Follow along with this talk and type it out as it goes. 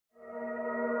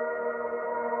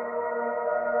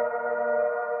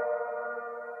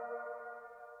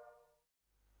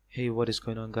Hey, what is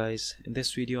going on, guys? In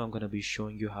this video I'm going to be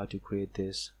showing you how to create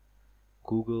this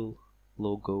Google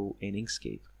logo in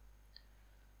Inkscape.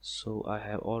 So I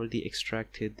have already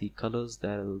extracted the colors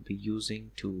that I'll be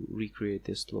using to recreate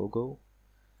this logo.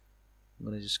 I'm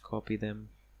going to just copy them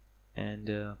and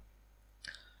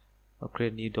I'll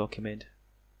create a new document,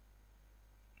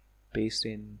 paste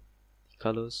in the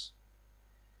colors.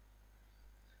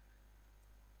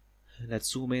 Let's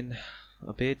zoom in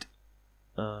a bit.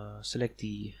 Select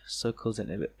the circles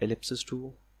and ellipses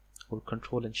tool, hold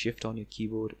Ctrl and Shift on your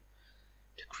keyboard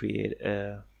to create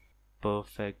a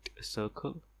perfect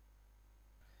circle.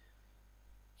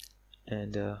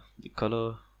 And the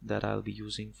color that I'll be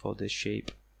using for this shape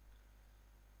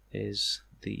is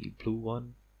the blue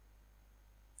one,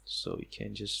 so you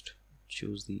can just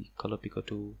choose the color picker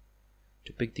tool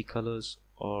to pick the colors,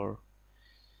 or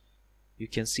you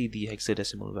can see the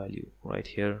hexadecimal value right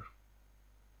here.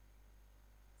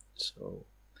 So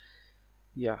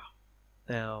yeah,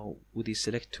 now with the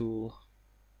select tool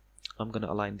I'm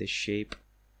gonna align this shape,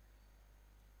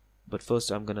 but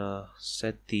first I'm gonna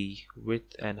set the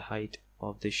width and height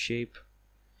of this shape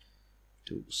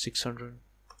to 600,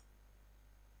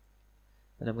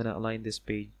 and I'm gonna align this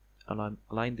page,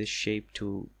 align this shape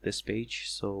to this page.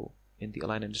 So in the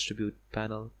align and distribute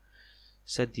panel,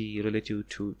 set the relative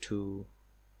to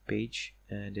page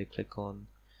and click on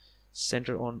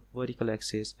center on vertical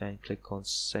axis and click on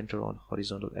center on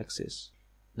horizontal axis.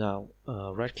 Now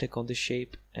right click on the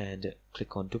shape and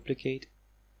click on duplicate,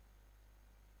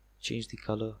 change the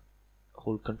color,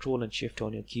 hold Ctrl and Shift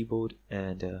on your keyboard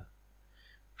and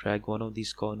drag one of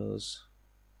these corners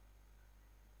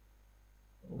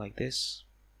like this.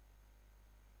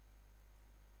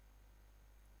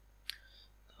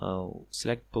 Now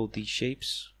select both these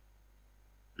shapes,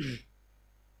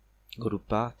 go to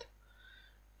path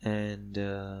and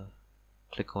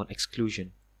click on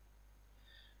exclusion.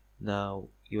 Now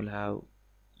you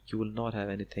will not have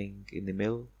anything in the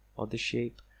middle of the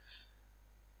shape,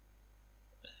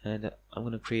 and I'm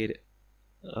going to create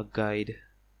a guide,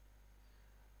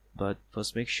 but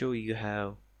first make sure you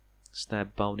have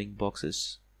snap bounding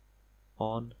boxes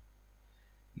on,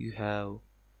 you have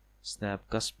snap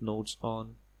cusp nodes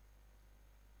on,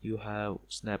 you have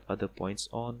snap other points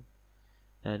on,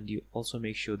 and you also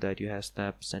make sure that you have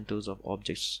snap centers of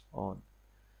objects on.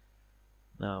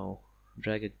 Now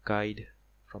drag a guide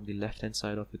from the left hand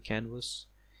side of your canvas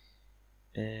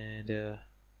and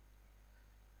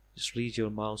just release your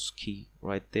mouse key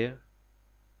right there.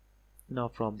 Now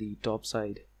from the top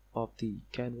side of the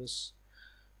canvas,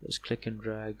 just click and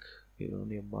drag on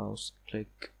your mouse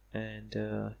click and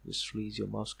just release your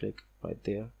mouse click right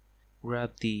there.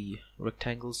 Grab the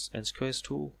rectangles and squares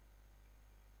tool,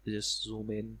 just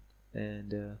zoom in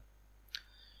and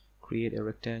create a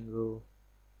rectangle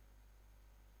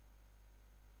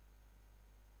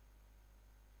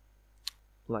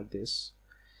like this,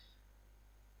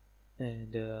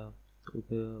 and we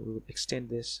will extend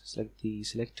this. Select the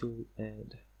select tool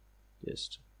and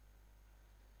just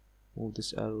move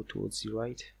this arrow towards the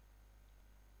right.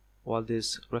 While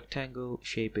this rectangle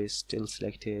shape is still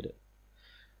selected,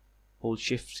 hold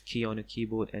Shift key on your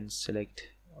keyboard and select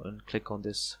and click on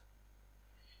this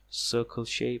circle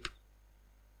shape,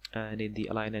 and in the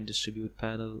align and distribute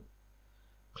panel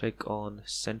click on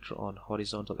center on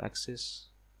horizontal axis,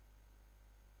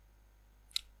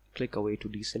 click away to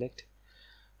deselect,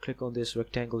 click on this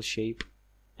rectangle shape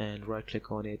and right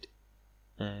click on it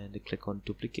and click on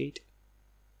duplicate.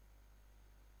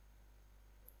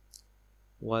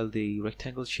 While the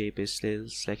rectangle shape is still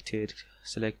selected,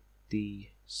 select the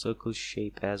circle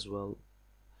shape as well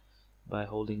by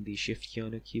holding the Shift key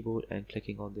on your keyboard and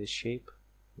clicking on this shape.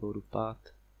 Go to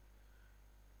path,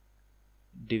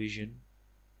 division,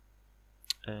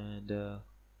 and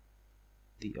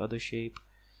the other shape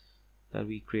that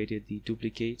we created, the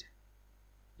duplicate,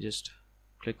 just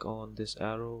click on this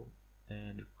arrow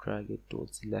and drag it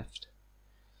towards the left.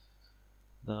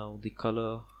 Now the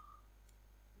color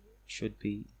should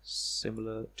be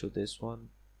similar to this one.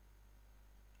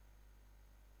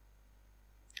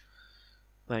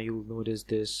 Now you will notice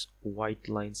this white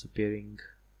lines appearing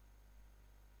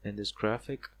in this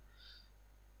graphic.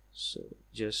 So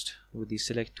just with the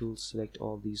select tool, select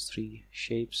all these three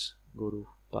shapes, go to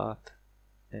path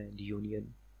and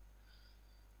union.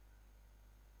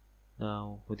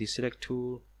 Now with the select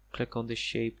tool, click on this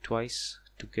shape twice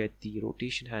to get the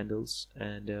rotation handles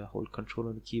and hold Ctrl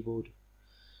on the keyboard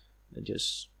and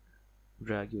just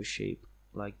drag your shape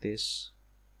like this.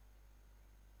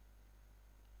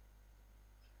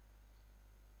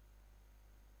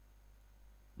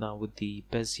 Now with the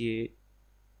Bezier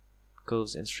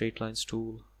curves and straight lines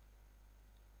tool,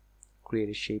 create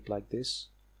a shape like this,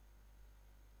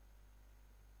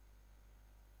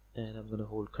 and I'm gonna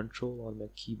hold Control on my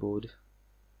keyboard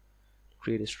to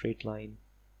create a straight line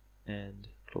and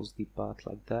close the path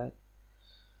like that.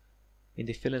 In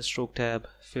the Fill and Stroke tab,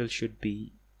 fill should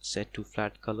be set to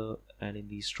flat color, and in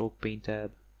the Stroke Paint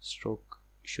tab, stroke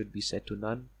should be set to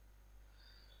none.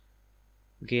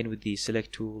 Again, with the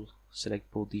Select tool, select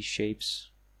both these shapes,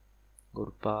 go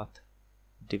to Path,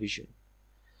 Division,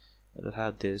 and I'll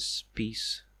have this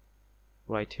piece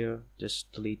right here.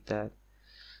 Just delete that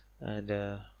and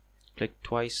click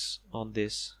twice on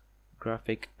this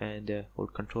graphic and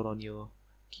hold Control on your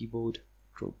keyboard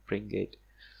to bring it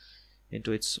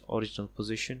into its original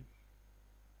position.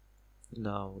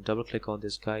 Now double click on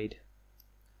this guide,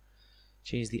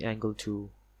 change the angle to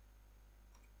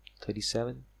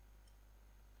 37,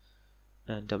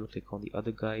 and double click on the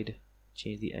other guide,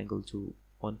 change the angle to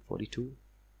 142.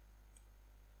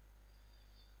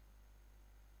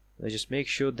 Now just make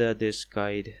sure that this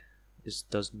guide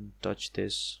doesn't touch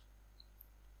this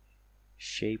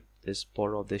shape, this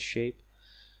border of this shape.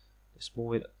 Just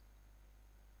move it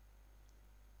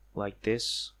like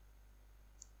this,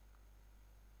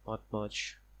 not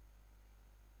much,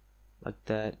 like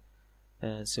that.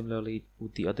 And similarly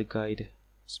with the other guide,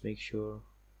 just make sure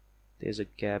there's a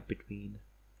gap between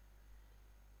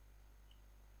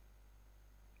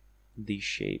the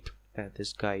shape and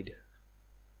this guide.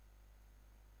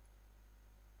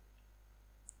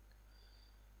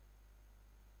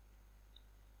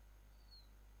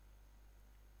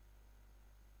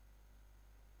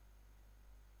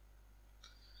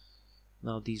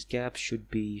 Now these gaps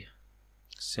should be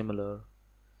similar.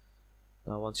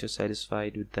 Now once you're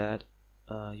satisfied with that,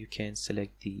 you can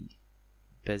select the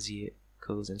Bezier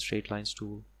Curves and Straight Lines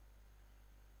tool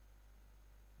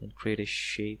and create a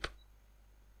shape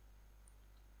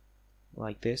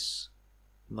like this.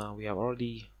 Now we have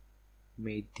already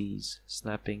made these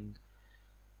snapping,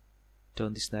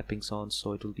 turn the snappings on,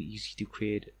 so it will be easy to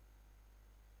create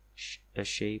a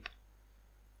shape.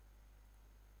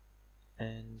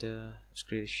 And let's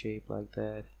create a shape like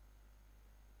that.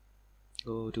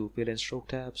 Go to Fill and Stroke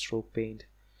tab, Stroke Paint,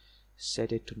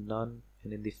 set it to none,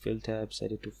 and in the Fill tab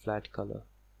set it to flat color.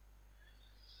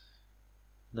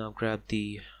 Now grab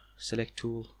the Select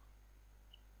tool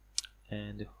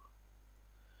and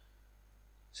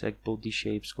select both the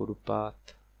shapes, go to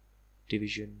Path,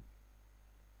 Division,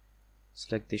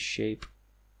 select this shape,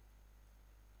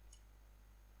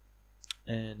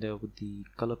 and with the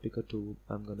Color Picker tool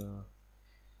I'm gonna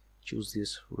choose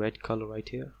this red color right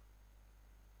here.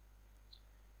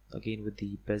 Again with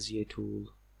the Bezier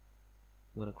tool,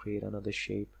 I'm gonna create another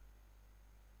shape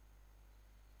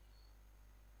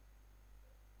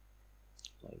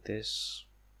like this.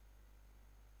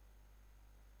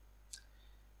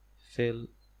 Fill,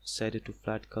 set it to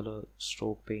flat color,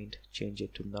 Stroke Paint, change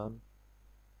it to none.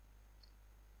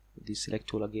 With the Select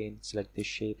tool again, select this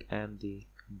shape and the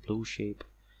blue shape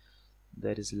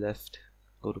that is left,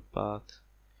 go to Path,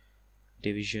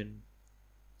 Division,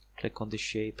 click on the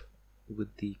shape.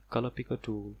 With the Color Picker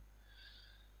tool,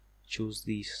 choose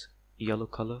this yellow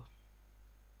color.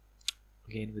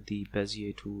 Again with the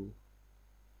Bezier tool,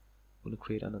 I'm going to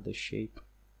create another shape.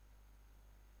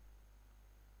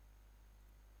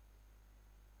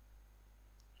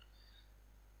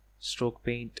 Stroke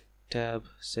Paint tab,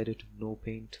 set it to no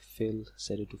paint. Fill,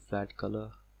 set it to flat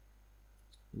color.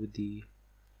 With the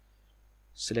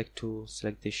Select tool,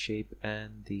 select this shape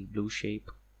and the blue shape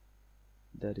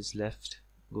that is left,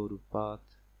 go to Path,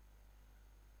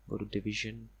 go to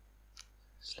Division,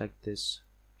 select this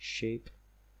shape,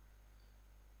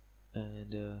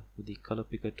 and with the Color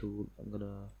Picker tool I'm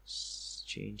gonna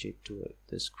change it to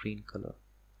this green color.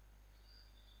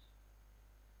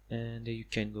 And you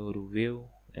can go to View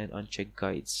and uncheck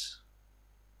Guides,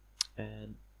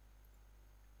 and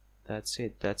that's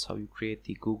it. That's how you create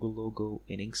the Google logo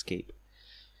in Inkscape.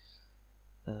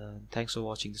 Thanks for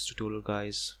watching this tutorial,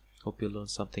 guys. Hope you learned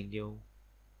something new.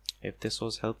 If this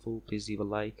was helpful, please leave a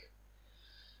like,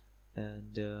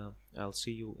 and I'll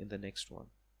see you in the next one.